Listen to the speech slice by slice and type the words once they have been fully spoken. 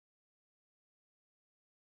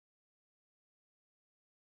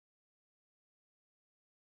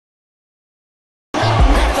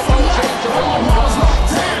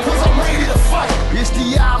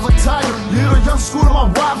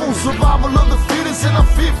undefeated and I'm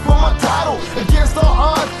fit for my title. Against all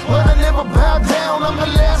odds, but I never bow down. I'm the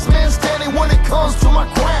last man standing when it comes to my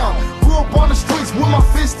crown. Grew up on the streets with my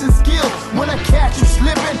fists and skills. When I catch you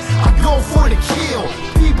slipping, I go for the kill.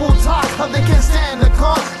 People talk how they can't stand the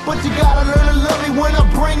cause, but you gotta learn to love me when I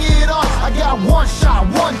bring it on. I got one shot,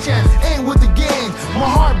 one chance, ain't with the game. My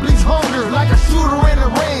heart bleeds hunger like a shooter in the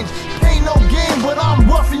range. Ain't no game, but I'm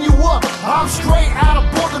roughing you up. I'm straight out of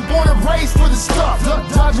Portland, born and raised for the stuff. Duck,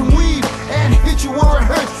 dodge, and weave, and hit you where it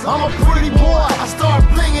hurts. I'm a pretty boy, I start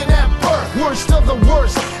blinging at birth. Worst of the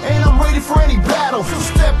worst, and I'm ready for any battle. So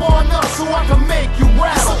step on up so I can make you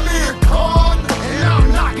rattle. AmirKhan, and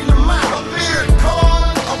I'm knocking them out.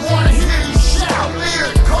 AmirKhan, I wanna hear you shout.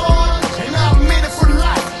 AmirKhan, and I'm in it for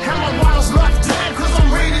life. Have my rivals locked down, cause I'm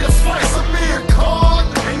ready to fight. AmirKhan,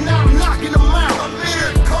 and I'm knocking them out.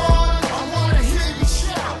 AmirKhan, I wanna hear you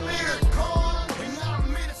shout. AmirKhan, and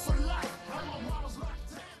I'm in it for life. Have my rivals locked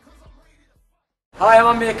down, cause I'm ready to fight. Hi, I'm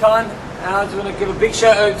AmirKhan, and I just want to give a big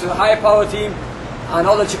shout out to the Higher Power team and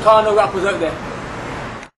all the Chicano rappers out there.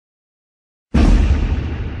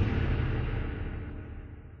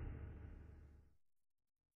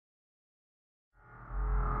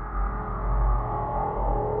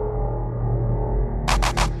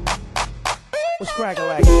 What's crackin'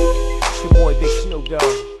 like? It's your boy Big Snoop Dogg.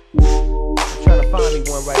 I'm trying to find me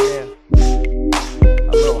one right now.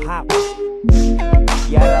 A little hot one.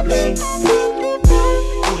 You know what I mean?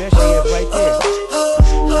 Ooh, that shit is right there.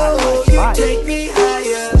 Hot like fire. Take me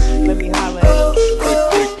higher. Let me holler at you.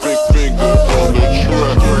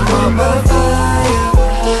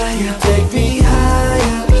 You take me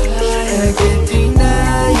higher. I can't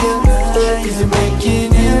deny you. 'Cause you're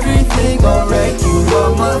making everything alright. You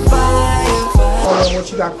are my fire. What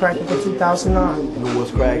you got cracking for 2009? You know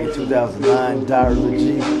what's cracking 2009, Diary of a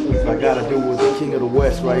G. What I gotta do with the king of the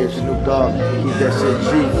West right here, Snoop Dogg. Keep that shit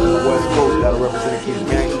G. The West Coast gotta represent King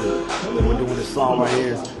Gangster. And we're doing this song right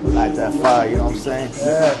here, like that fire, you know what I'm saying?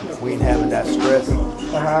 Yeah. We ain't having that stress.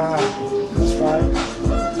 That's right.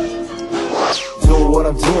 Doing what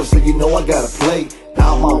I'm doing, so you know I gotta play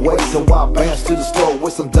out my way. So I bounce to the store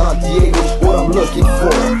with some Don Diego, what I'm looking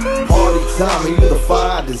for. Party time, and you're the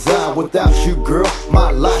fire I design. Without you, girl,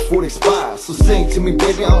 my life would expire. So sing to me,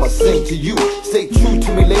 baby, I'ma sing to you. Stay true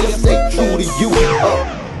to me, lady, stay true to you.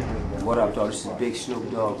 What up, dog? This is Big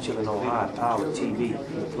Snoop Dogg chilling on High Power TV.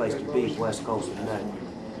 The place to be, West Coast tonight.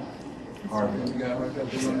 Right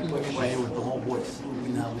here with the homeboy Snoop,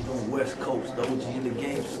 now we're doing West Coast, the OG in the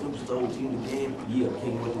game, Snoop's the OG in the game. Yeah,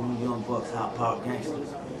 king with the new young bucks, hot power gangsters.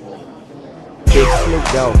 Big Snoop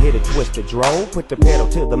Dogg hit a twisted drove, put the pedal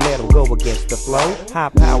to the metal, go against the flow. High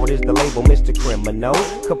powered is the label, Mr. Criminal.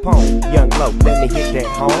 Capone, young low, let me hit that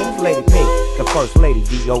home. Lady Pink, the first lady,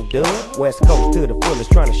 D.O. Dub. West Coast to the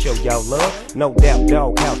fullest, trying to show y'all love. No doubt,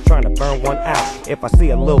 Doghouse trying to burn one out. If I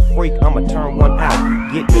see a little freak, I'ma turn one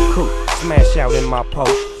out. Get the coupe, smash out in my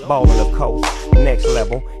post. Ball on the coast, next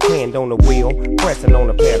level, hand on the wheel, pressing on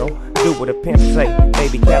the pedal. Do what a pimp say,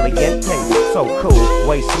 baby caliente. So cool,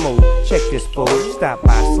 way smooth, check this fool. Stop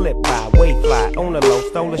by, slip by, way fly, on the low,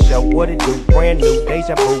 stole the show. What it do? Brand new,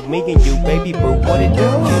 deja vu, me and you, baby boo, what it do?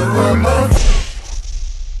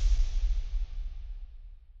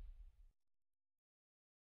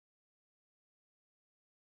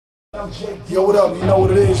 Yo, what up? You know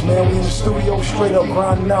what it is, man. We in the studio straight up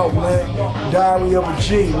grinding out, man. Diary of a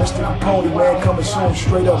G, Mr. Capone-E, man, coming soon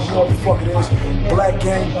straight up. You know what the fuck it is. Black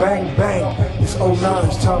gang, bang, bang. It's 09,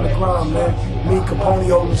 it's time to grind, man. Me, Capone-E,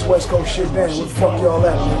 holding this West Coast shit down. What the fuck y'all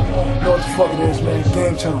at, man? You know what the fuck it is, man.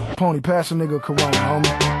 Game time. Capone-E, pass a nigga a Corona,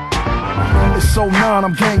 homie. It's 09,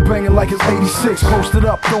 I'm gang banging like it's 86. Posted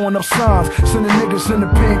up, throwing up signs, sending niggas in the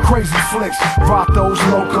pen, crazy flicks. Rock those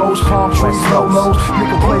locos, palm trees, lolos.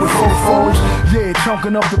 Nigga play the fofos. Yeah,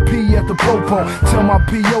 chunking up the P at the popo. Tell my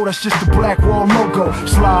P.O. that's just the Black Wall logo.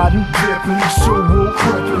 Sliding, dipping, Subaru,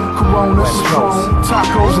 crippin', Corona, Patron,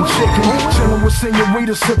 tacos and chicken. Chillin' with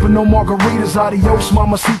senorita, sipping no margaritas. Adios,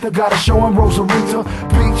 mamacita, gotta show him Rosarita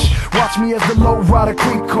Beach. Watch me as the low rider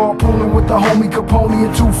creep, carpooling with the homie Capone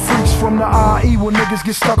and two freaks from the IE where niggas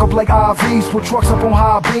get stuck up like IVs. Put trucks up on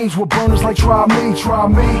high beams with burners like try me, try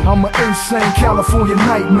me. I'm an insane California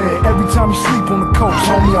nightmare. Every time you sleep on the coast,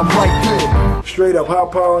 homie, I'm right there. Straight up, High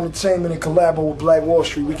Power Entertainment and collabo with Black Wall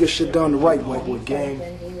Street. We get shit done the right way. With game,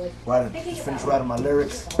 just finished writing my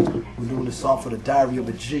lyrics. We're doing this song for the Diary of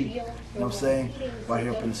a G. You know what I'm saying? Right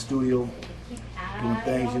here up in the studio, doing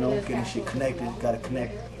things, you know, getting shit connected. Gotta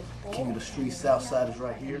connect. King of the streets, Southside is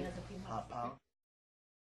right here. Hot Power.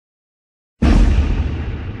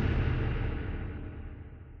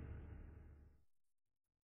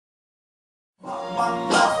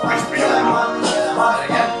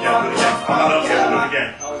 not okay, we'll do it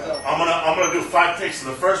again. I'm gonna do 5 takes.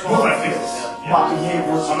 So the first one, 5 takes. Yeah.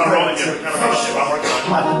 I'm not rolling yet. We're kind of shit. I'm working on it.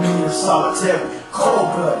 My demeanor solitary,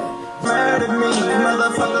 cold-blooded. Murder me,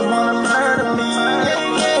 motherfuckers wanna murder me.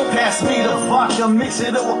 Pass me the vodka, mix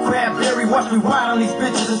it up with cranberry. Watch me ride on these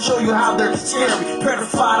bitches and show you how they're scary.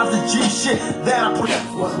 Petrified of the G shit that I put.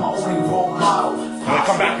 Was my only role model.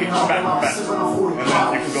 Come back. And then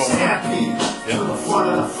you can go Stampede to the front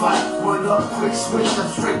of the fight. Went up, quick switch, and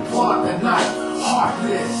straight pull up at night.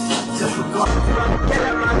 Heartless, disregard.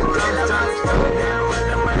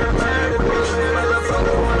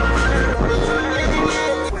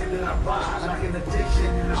 Like an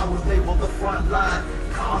addiction, I was labeled the front line.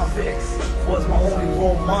 Convicts was my only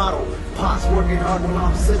role model. Pots working hard when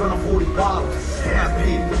I'm sipping on 40 bottles.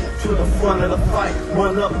 Stampede to the front of the fight.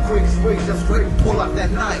 Run up, quick switch, and straight pull up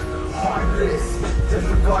that night. Heartless,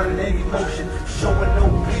 disregarding any emotion, showing no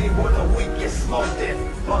pity when the weak get smoked in.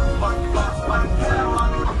 I'm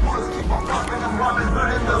running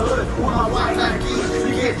the hood with my white Nike.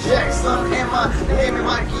 You get Jackson and my name in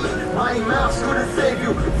my key. My mouth couldn't save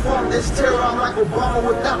you from this terror. I'm like Obama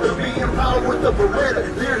without the being power with the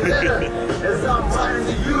Beretta. Dear letter, as I'm writing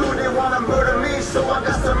to you, they wanna murder me, so I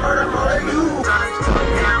got to murder you.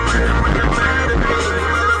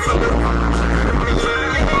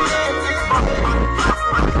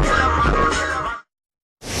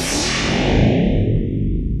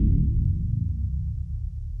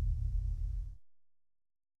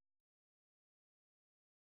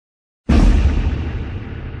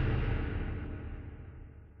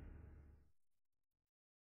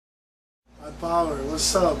 Power,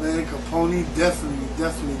 what's up, man? Capone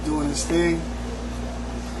definitely doing his thing.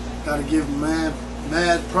 Gotta give him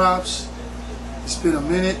mad props. It's been a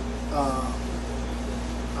minute.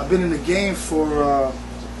 I've been in the game for.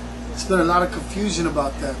 It's been a lot of confusion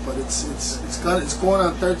about that, but it's going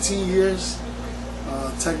on 13 years.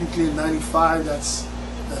 Technically in '95, that's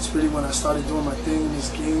really when I started doing my thing in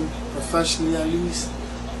this game, professionally at least.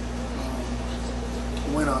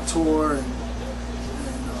 Went on tour and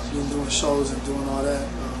been doing shows and doing all that.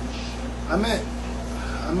 I met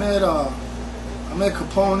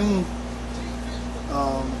Capone-E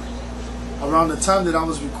around the time that I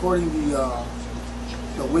was recording the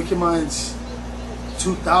Wicked Minds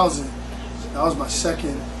 2000. That was my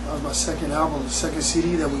second album, the second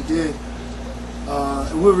CD that we did.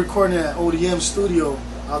 And we were recording at ODM Studio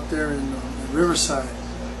out there in Riverside.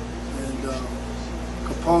 And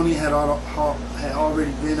Capone had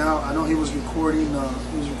already been out. I know he was recording.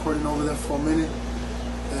 He was recording over there for a minute,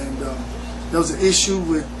 and there was an issue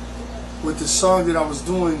with the song that I was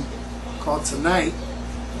doing called Tonight,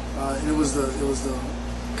 and it was the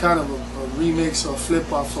kind of a remix or a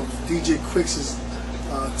flip off of DJ Quick's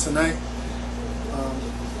Tonight,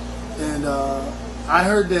 and I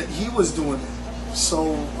heard that he was doing it.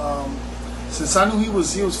 So since I knew he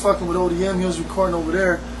was fucking with ODM, he was recording over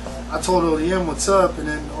there. I told ODM what's up, and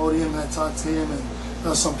then ODM had talked to him, and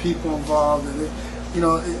there was some people involved, and it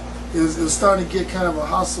was starting to get kind of a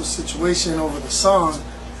hostile situation over the song,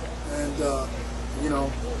 and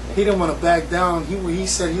he didn't want to back down. He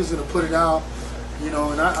said he was going to put it out,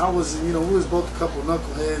 and I was, we was both a couple of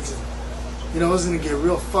knuckleheads, and it was going to get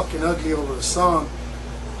real fucking ugly over the song,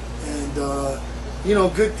 and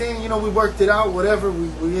good thing, we worked it out, whatever.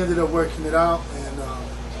 We ended up working it out, and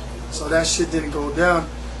so that shit didn't go down.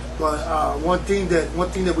 But one thing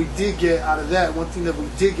that we did get out of that, one thing that we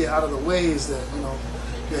did get out of the way is that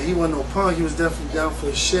that he wasn't no punk. He was definitely down for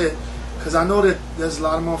his shit. Cause I know that there's a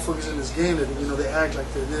lot of motherfuckers in this game that they act like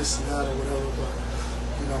they're this and that or whatever.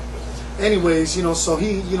 But anyways, so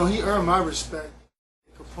he earned my respect.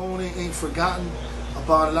 Capone ain't forgotten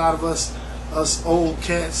about a lot of us old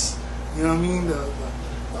cats. You know what I mean?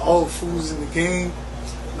 The old fools in the game.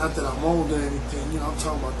 Not that I'm old or anything, I'm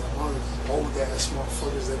talking about the old ass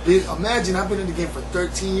motherfuckers. Imagine I've been in the game for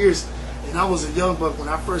 13 years, and I was a young buck when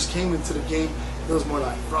I first came into the game. It was more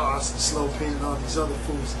like Ross and Slowpin and all these other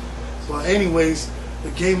fools. But anyways,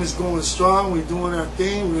 the game is going strong. We're doing our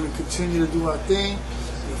thing. We're gonna continue to do our thing.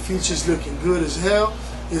 The future's looking good as hell.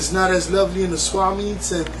 It's not as lovely in the swap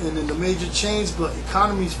meets and in the major chains, but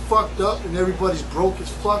economy's fucked up and everybody's broke as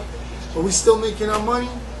fuck. But we still making our money.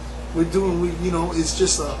 We're doing, it's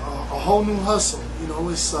just a whole new hustle.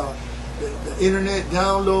 It's the internet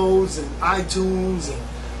downloads and iTunes and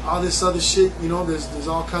all this other shit. There's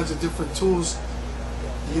all kinds of different tools,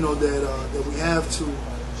 that we have to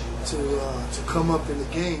come up in the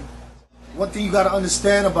game. One thing you got to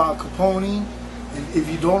understand about Capone, and if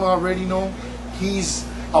you don't already know, he's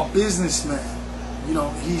a businessman.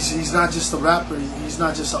 He's not just a rapper. He's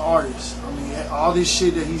not just an artist. I mean, all this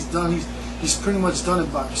shit that he's done, he's pretty much done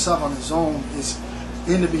it by himself on his own. He's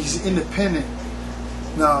independent.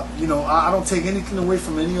 Now, you know, I don't take anything away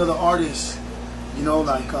from any other artist. You know,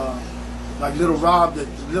 like Little Rob. That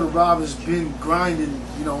Little Rob has been grinding,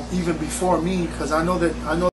 you know, even before me, because I know